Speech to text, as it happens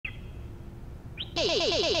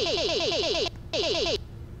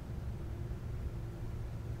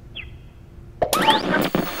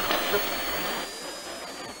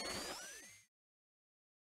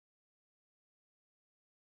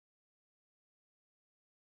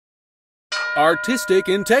Artistic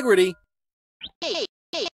integrity.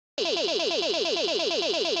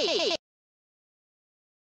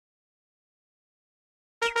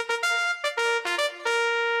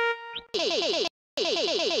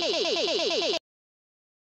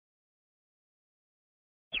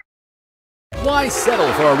 Why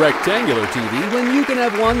settle for a rectangular TV when you can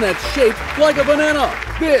have one that's shaped like a banana?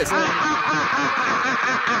 This.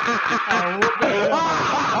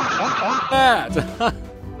 That.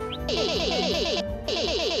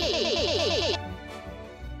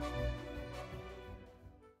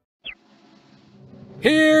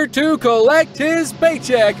 Here to collect his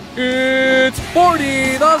paycheck, it's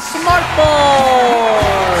 40 the Smartboard!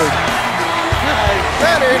 I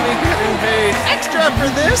better be getting paid extra for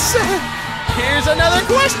this. Here's another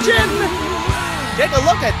question. Take a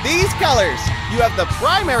look at these colors. You have the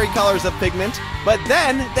primary colors of pigment, but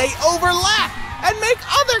then they overlap and make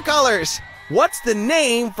other colors. What's the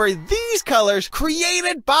name for these colors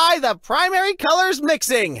created by the primary colors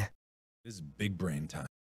mixing? This is big brain time.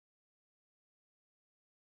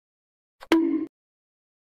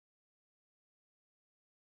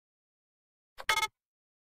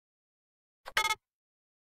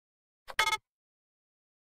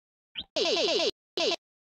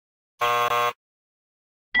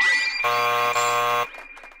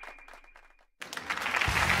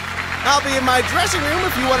 I'll be in my dressing room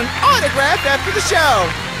if you want an autograph after the show.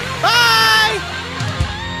 Bye!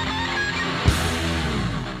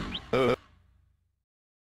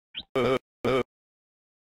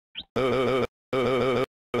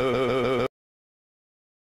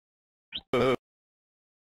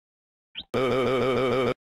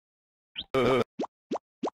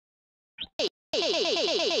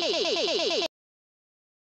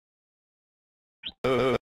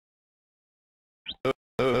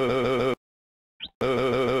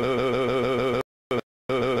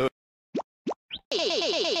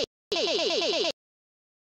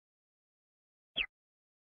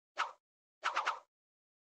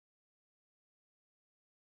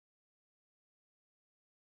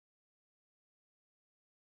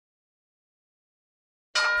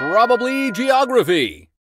 Probably geography.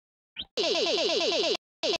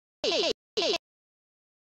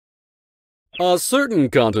 A certain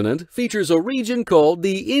continent features a region called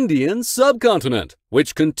the Indian subcontinent,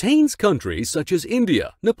 which contains countries such as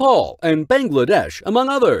India, Nepal, and Bangladesh, among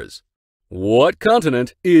others. What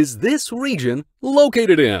continent is this region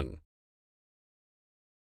located in?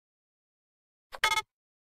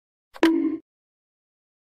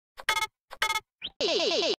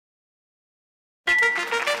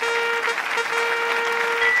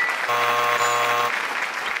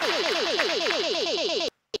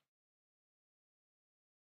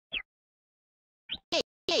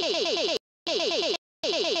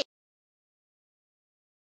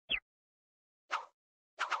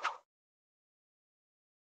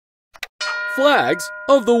 Flags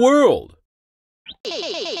of the world.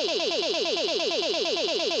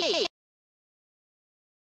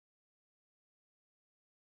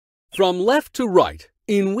 From left to right,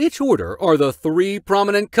 in which order are the three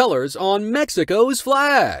prominent colors on Mexico's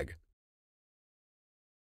flag?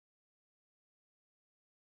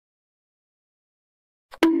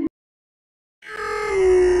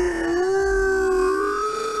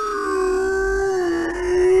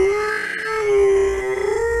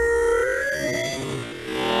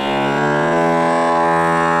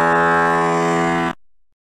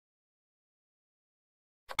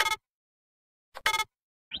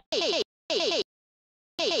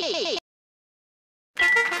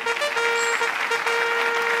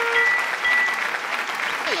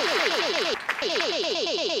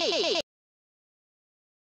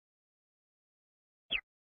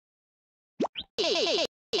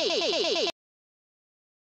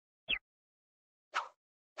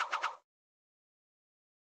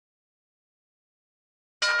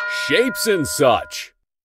 Shapes and such.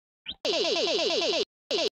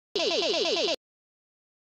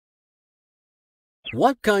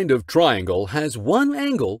 What kind of triangle has one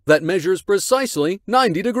angle that measures precisely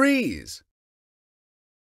 90 degrees?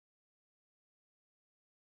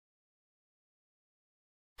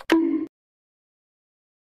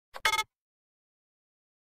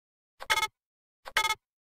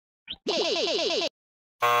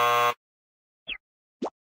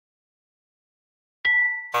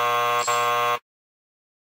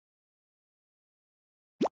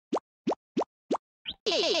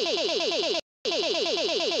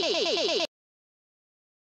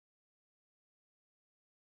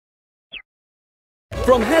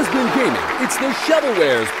 From Has-Been Gaming, it's the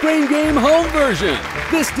Shovalwares Brain Game Home version.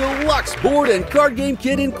 This deluxe board and card game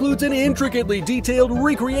kit includes an intricately detailed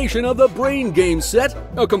recreation of the Brain Game set,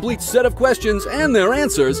 a complete set of questions and their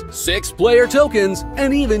answers, 6 player tokens,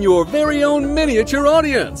 and even your very own miniature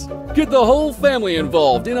audience. Get the whole family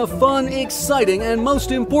involved in a fun, exciting, and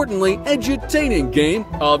most importantly, edutaining game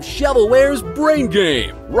of Shovalwares Brain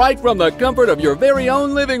Game, right from the comfort of your very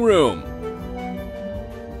own living room.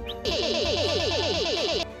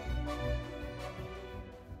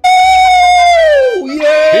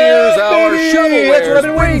 Here's our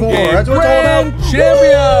Shovalwares Brain Game Grand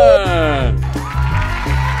Champion!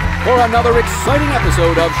 For another exciting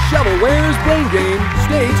episode of Shovalwares Brain Game,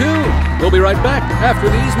 stay tuned. We'll be right back after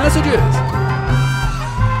these messages.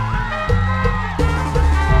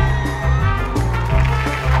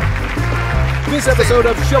 This episode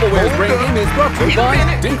of Shovalwares Brain Game is brought to you by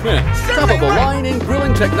Dinkman, top of the line in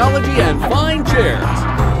grilling technology and fine chairs.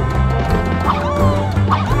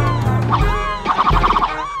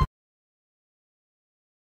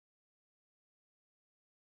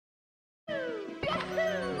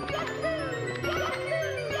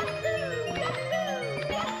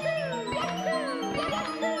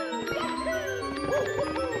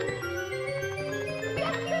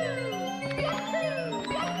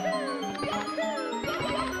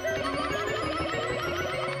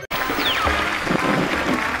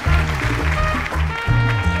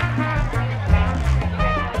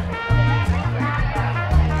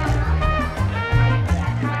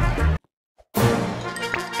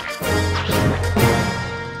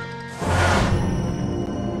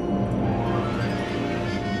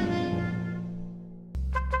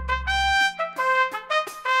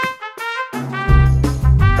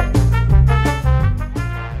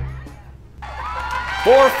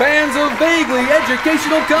 For fans of vaguely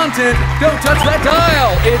educational content, don't touch that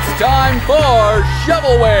dial. It's time for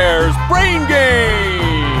Shovalwares Brain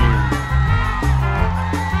Game.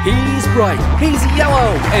 He's bright, hazy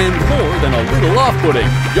yellow, and more than a little off-putting.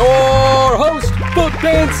 Your host, the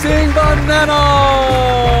Dancing Banana.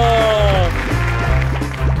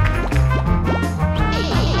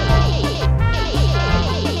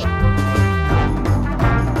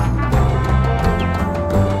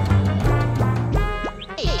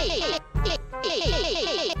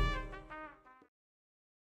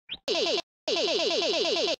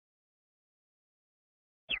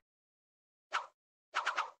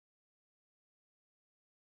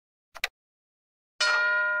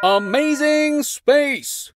 Amazing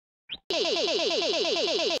Space!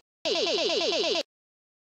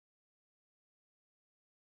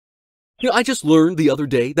 I just learned the other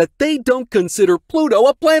day that they don't consider Pluto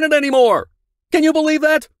a planet anymore! Can you believe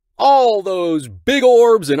that? All those big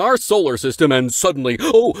orbs in our solar system and suddenly,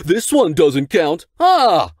 oh, this one doesn't count.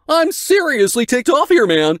 I'm seriously ticked off here,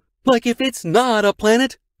 man. Like if it's not a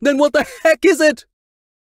planet, then what the heck is it?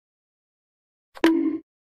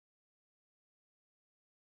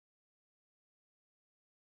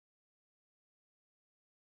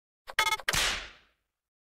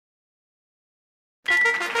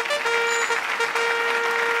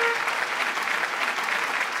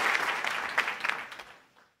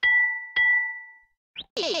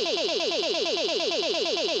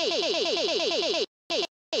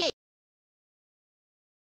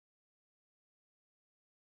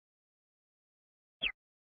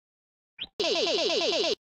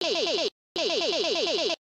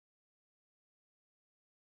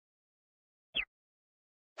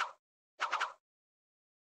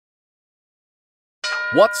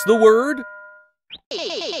 What's the word?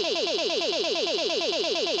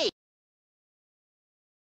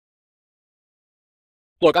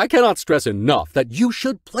 Look, I cannot stress enough that you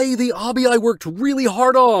should play the obby I worked really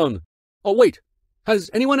hard on. Oh, wait. Has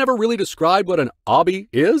anyone ever really described what an obby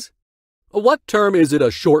is? What term is it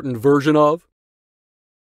a shortened version of?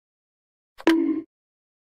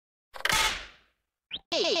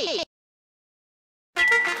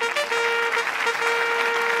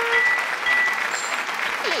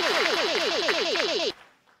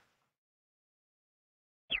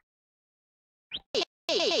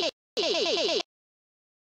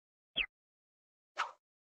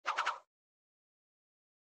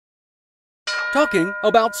 Talking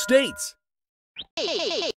about states.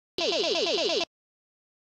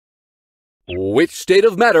 Which state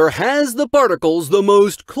of matter has the particles the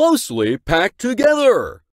most closely packed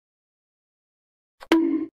together?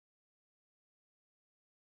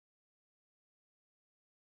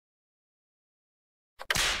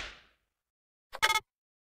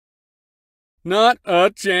 Not a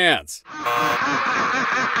chance.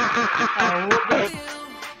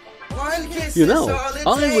 You know,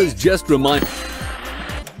 I was just reminded.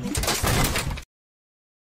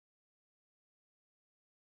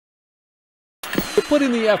 put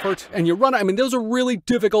in the effort and you run. I mean, those are really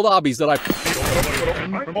difficult hobbies that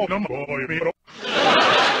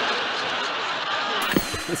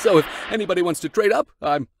So if anybody wants to trade up,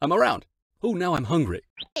 I'm around. Oh, now I'm hungry.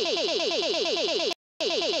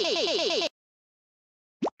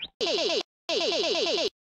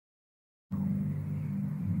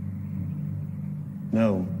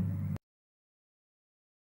 No.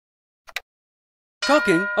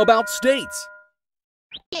 Talking about states.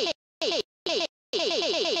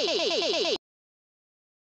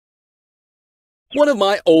 One of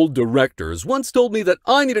my old directors once told me that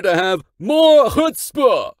I needed to have more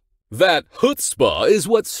chutzpah. That chutzpah is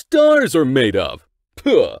what stars are made of.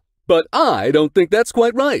 Puh. But I don't think that's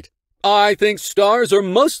quite right. I think stars are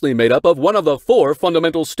mostly made up of one of the 4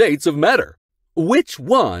 fundamental states of matter. Which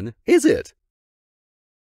one is it?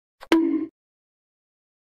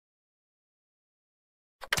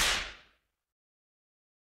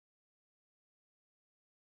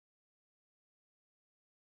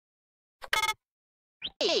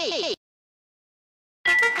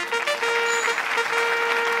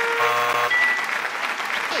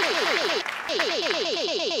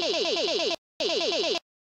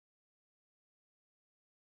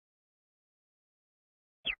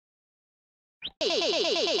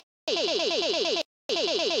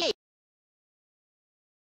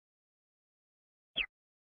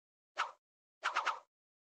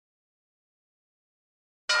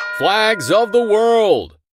 Flags of the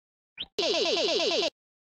world.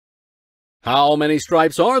 How many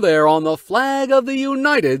stripes are there on the flag of the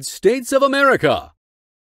United States of America?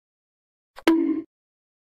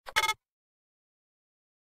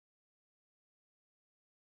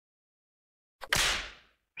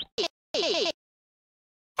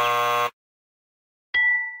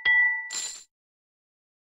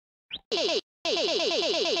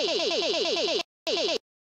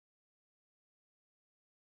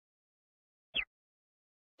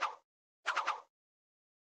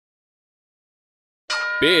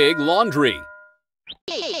 Big laundry.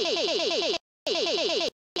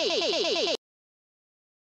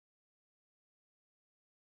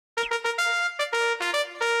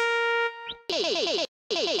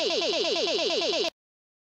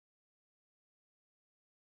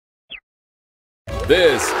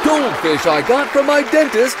 This goldfish I got from my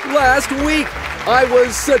dentist last week. I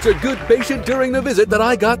was such a good patient during the visit that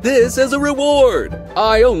I got this as a reward.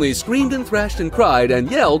 I only screamed and thrashed and cried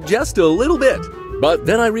and yelled just a little bit. But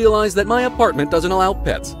then I realized that my apartment doesn't allow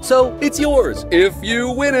pets, so it's yours if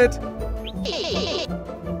you win it.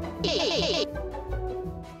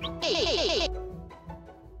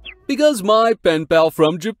 Because my pen pal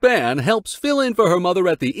from Japan helps fill in for her mother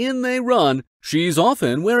at the inn they run, she's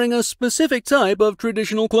often wearing a specific type of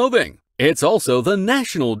traditional clothing. It's also the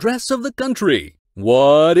national dress of the country.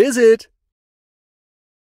 What is it?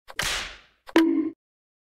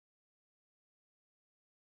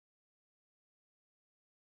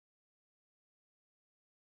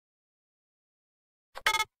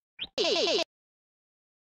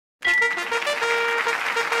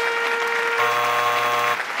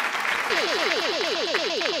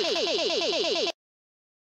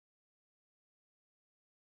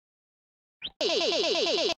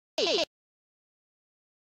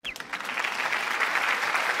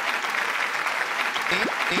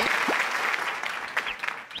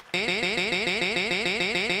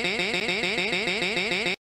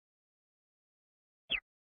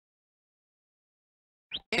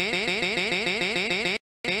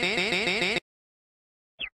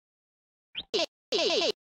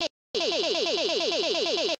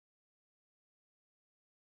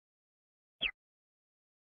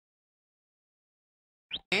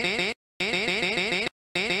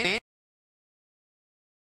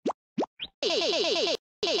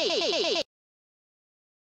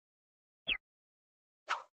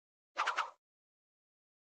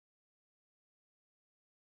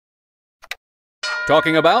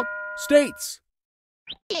 Talking about states.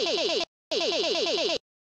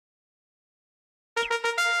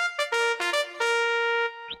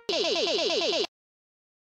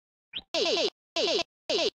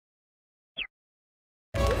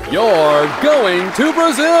 You're going to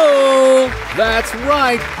Brazil! That's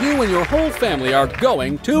right, you and your whole family are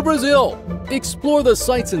going to Brazil. Explore the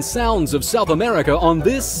sights and sounds of South America on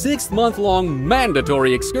this 6-month-long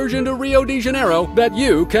mandatory excursion to Rio de Janeiro that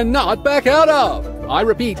you cannot back out of. I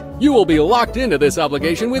repeat, you will be locked into this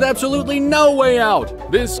obligation with absolutely no way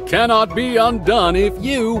out. This cannot be undone if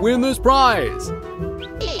you win this prize.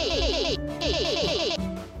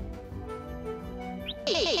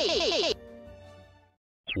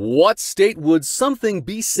 What state would something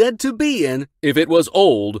be said to be in if it was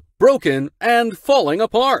old, broken, and falling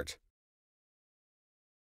apart?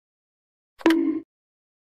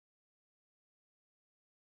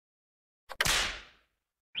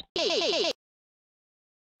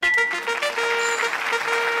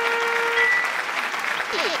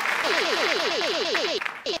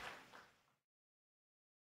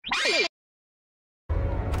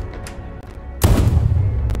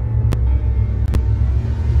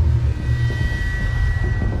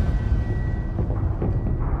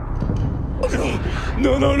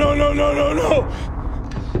 No, no, no, no, no, no, no!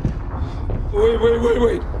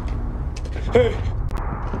 Wait. Hey!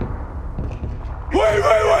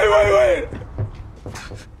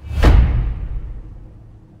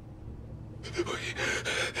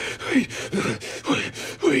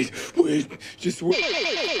 Wait! Wait, just wait.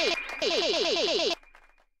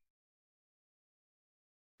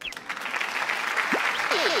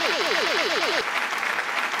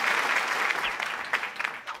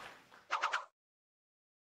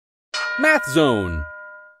 Math Zone.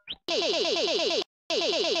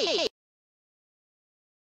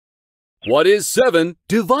 What is 7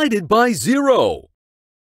 divided by 0?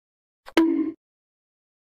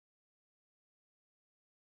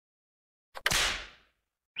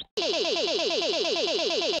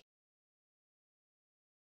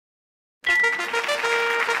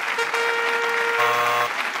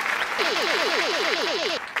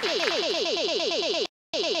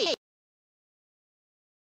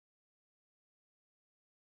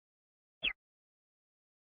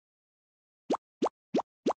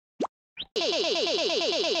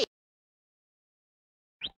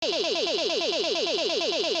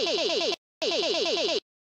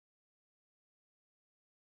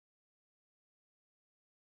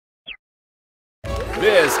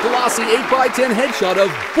 This glossy 8x10 headshot of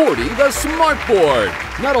Bordy the Smartboard.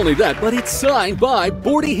 Not only that, but it's signed by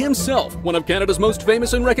Bordy himself, one of Canada's most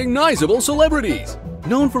famous and recognizable celebrities.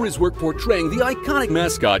 Known for his work portraying the iconic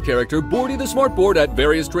mascot character Bordy the Smartboard at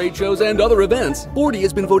various trade shows and other events, Bordy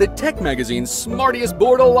has been voted Tech Magazine's smartest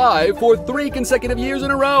board alive for 3 consecutive years in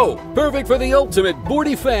a row. Perfect for the ultimate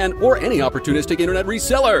Bordy fan or any opportunistic internet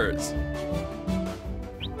resellers.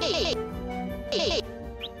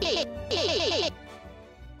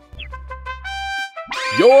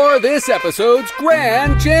 You're this episode's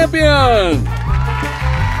Grand Champion!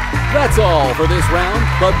 That's all for this round,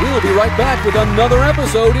 but we'll be right back with another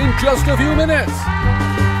episode in just a few minutes.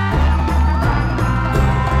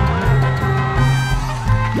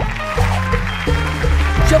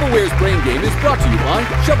 Shovalwares Brain Game is brought to you by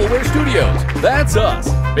Shovalware Studios. That's us.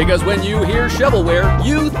 Because when you hear shovelware,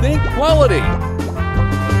 you think quality.